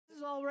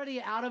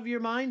already out of your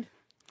mind?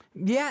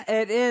 Yeah,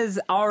 it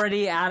is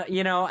already out.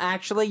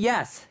 Actually,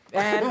 yes.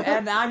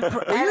 And I'm.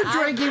 Are you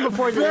drinking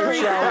before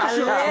today's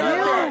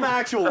show?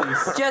 Actual ones.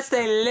 Just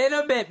a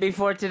little bit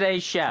before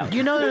today's show.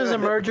 You know there's a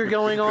merger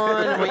going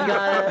on. We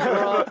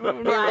got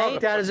it. Right.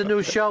 That is a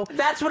new show.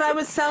 That's what I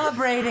was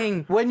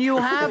celebrating. When you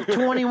have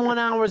 21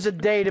 hours a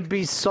day to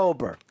be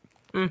sober,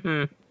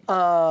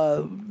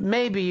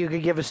 maybe you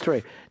could give us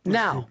 3.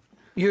 Now,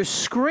 you're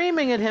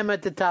screaming at him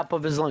at the top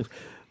of his lungs.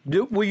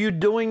 Were you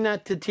doing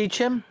that to teach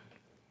him?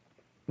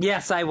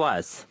 Yes, I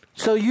was.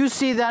 So you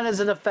see that as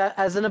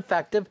an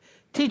effective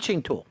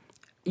teaching tool?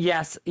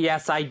 Yes,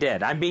 I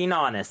did. I'm being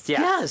honest.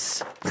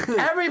 Yes.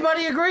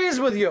 Everybody agrees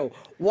with you.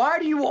 Why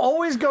do you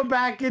always go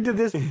back into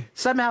this?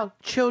 Somehow,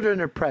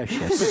 children are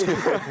precious.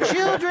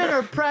 Children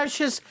are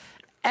precious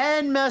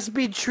and must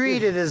be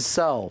treated as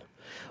so.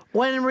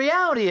 When in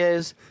reality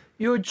is,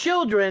 your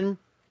children,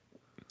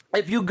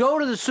 if you go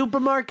to the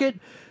supermarket,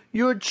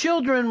 your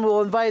children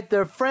will invite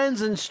their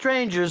friends and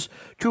strangers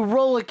to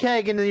roll a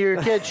keg into your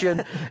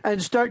kitchen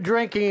and start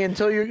drinking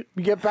until you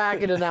get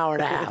back in an hour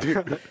and a half.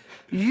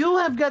 You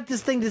have got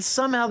this thing that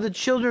somehow the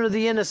children are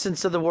the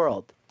innocents of the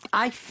world.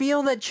 I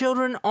feel that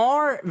children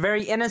are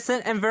very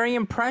innocent and very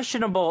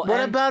impressionable.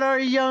 What about our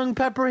young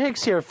Pepper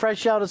Hicks here,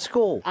 fresh out of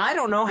school? I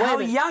don't know how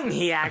young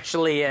he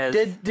actually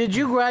is. Did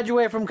you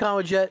graduate from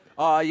college yet?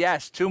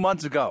 Yes, 2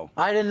 months ago.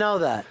 I didn't know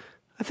that.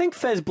 I think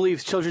Fez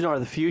believes children are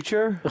the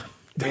future.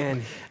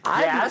 And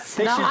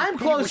I'm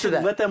close to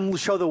that. Let them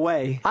show the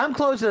way. I'm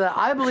close to that.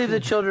 I believe the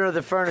children are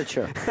the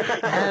furniture,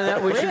 and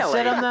that we should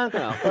sit on them,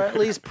 or at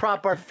least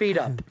prop our feet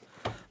up.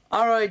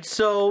 All right,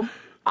 so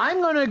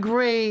I'm going to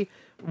agree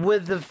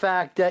with the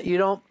fact that you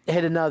don't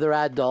hit another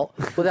adult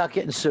without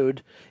getting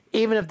sued,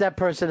 even if that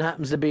person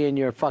happens to be in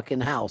your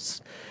fucking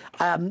house.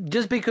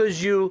 Just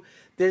because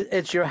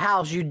it's your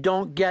house, you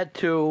don't get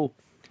to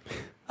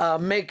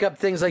make up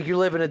things like you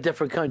live in a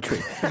different country.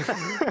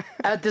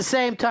 At the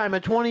same time, a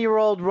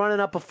 20-year-old running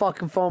up a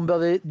fucking phone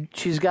bill,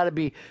 she's got to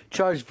be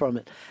charged from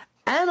it.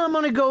 And I'm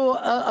going to go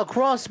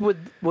across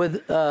with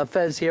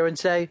Fez here and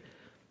say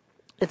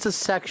it's a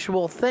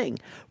sexual thing.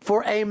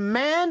 For a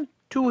man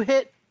to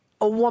hit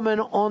a woman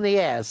on the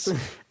ass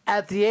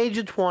at the age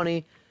of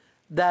 20,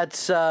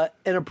 that's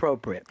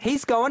inappropriate.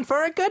 He's going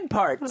for a good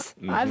part.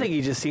 I think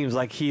he just seems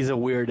like he's a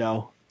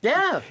weirdo.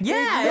 Yeah. He's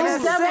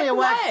definitely a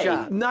whack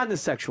job. Not in a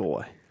sexual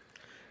way.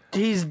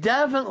 He's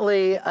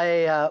definitely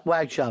a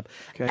whack job.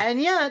 Okay.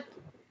 And yet,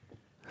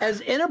 as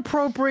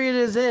inappropriate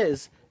as it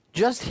is,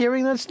 just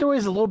hearing that story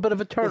is a little bit of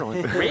a turn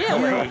on.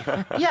 Really?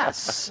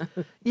 Yes.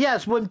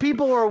 Yes, when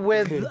people are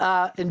with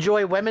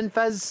enjoy women,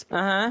 Fez,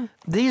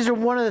 these are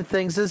one of the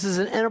things. This is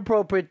an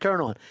inappropriate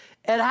turn on.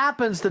 It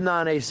happens to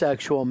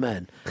non-asexual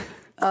men.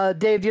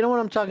 Dave, do you know what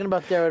I'm talking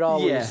about there at all?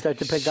 Yeah. When you start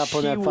to pick up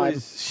on that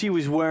vibe? She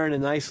was wearing a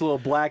nice little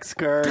black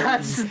skirt.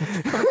 That's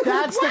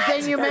the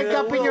thing you make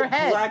up in your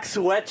head. Black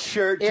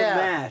sweatshirt to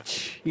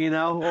match.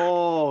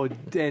 Oh,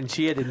 and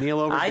she had to kneel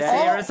over I that.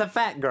 see her as a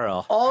fat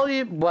girl.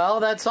 Well,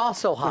 that's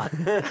also hot.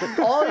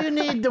 All you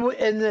need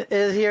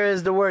here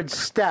is the word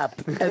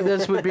step, and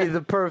this would be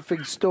the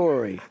perfect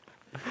story.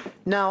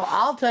 Now,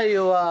 I'll tell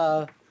you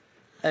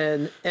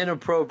an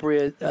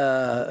inappropriate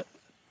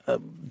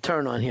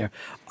turn on here.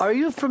 Are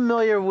you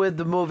familiar with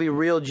the movie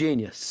Real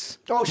Genius?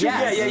 Oh, shit.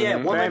 Yes. Yeah.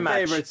 One Very of my much.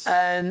 favorites.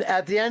 And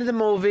at the end of the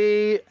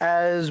movie,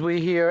 as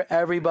we hear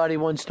Everybody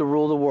Wants to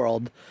Rule the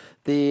World,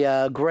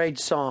 the great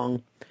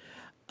song,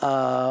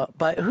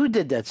 but who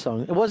did that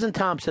song? It wasn't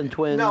Thompson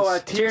Twins. No,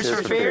 Tears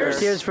for Fears.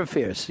 Tears for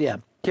Fears, yeah.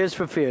 Tears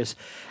for Fears.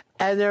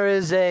 And there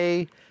is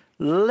a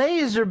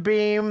laser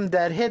beam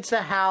that hits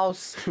a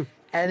house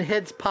and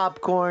hits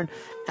popcorn,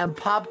 and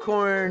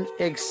popcorn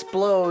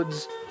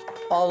explodes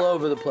all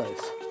over the place.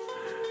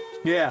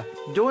 Yeah.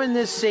 During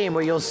this scene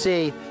where you'll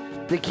see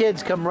the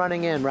kids come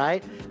running in,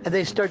 right? And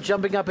they start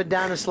jumping up and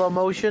down in slow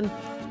motion.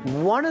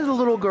 One of the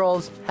little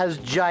girls has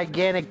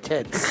gigantic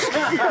tits.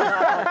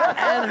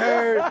 And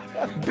her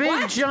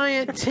big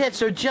giant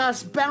tits are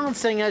just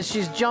bouncing as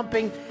she's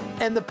jumping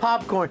in the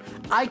popcorn.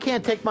 I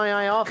can't take my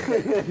eye off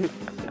it.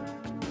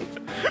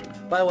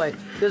 By the way,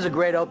 this is a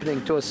great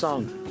opening to a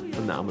song.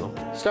 Phenomenal.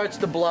 Starts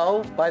to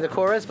blow by the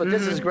chorus, but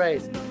this is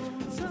great.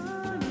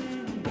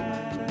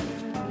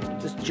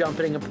 Just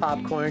jumping in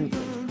popcorn.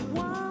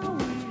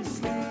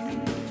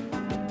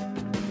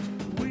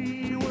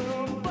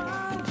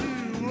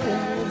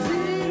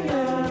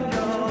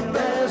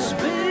 Best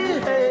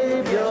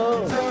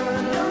behavior.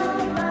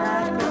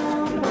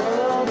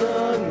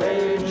 Mother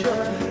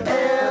Nature.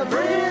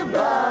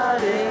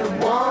 Everybody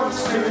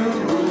wants to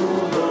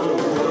rule the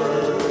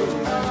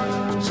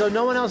world. So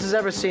no one else has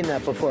ever seen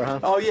that before,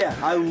 huh? Oh, yeah.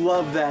 I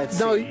love that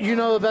scene. No, you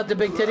know about the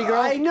big titty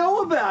girl? I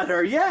know about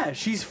her, yeah.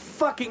 She's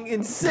fucking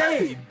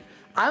insane.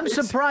 I'm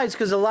surprised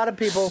because a lot of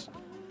people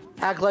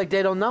act like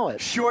they don't know it.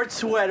 Short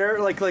sweater,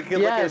 like a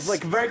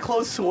very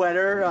close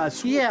sweater,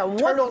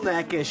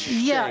 turtleneck-ish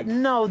Yeah, shape.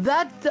 no,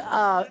 that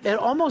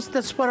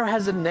sweater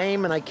has a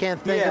name, and I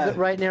can't think of it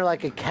right now,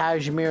 like a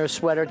cashmere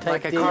sweater type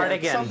Like a deal.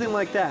 cardigan. Something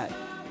like that.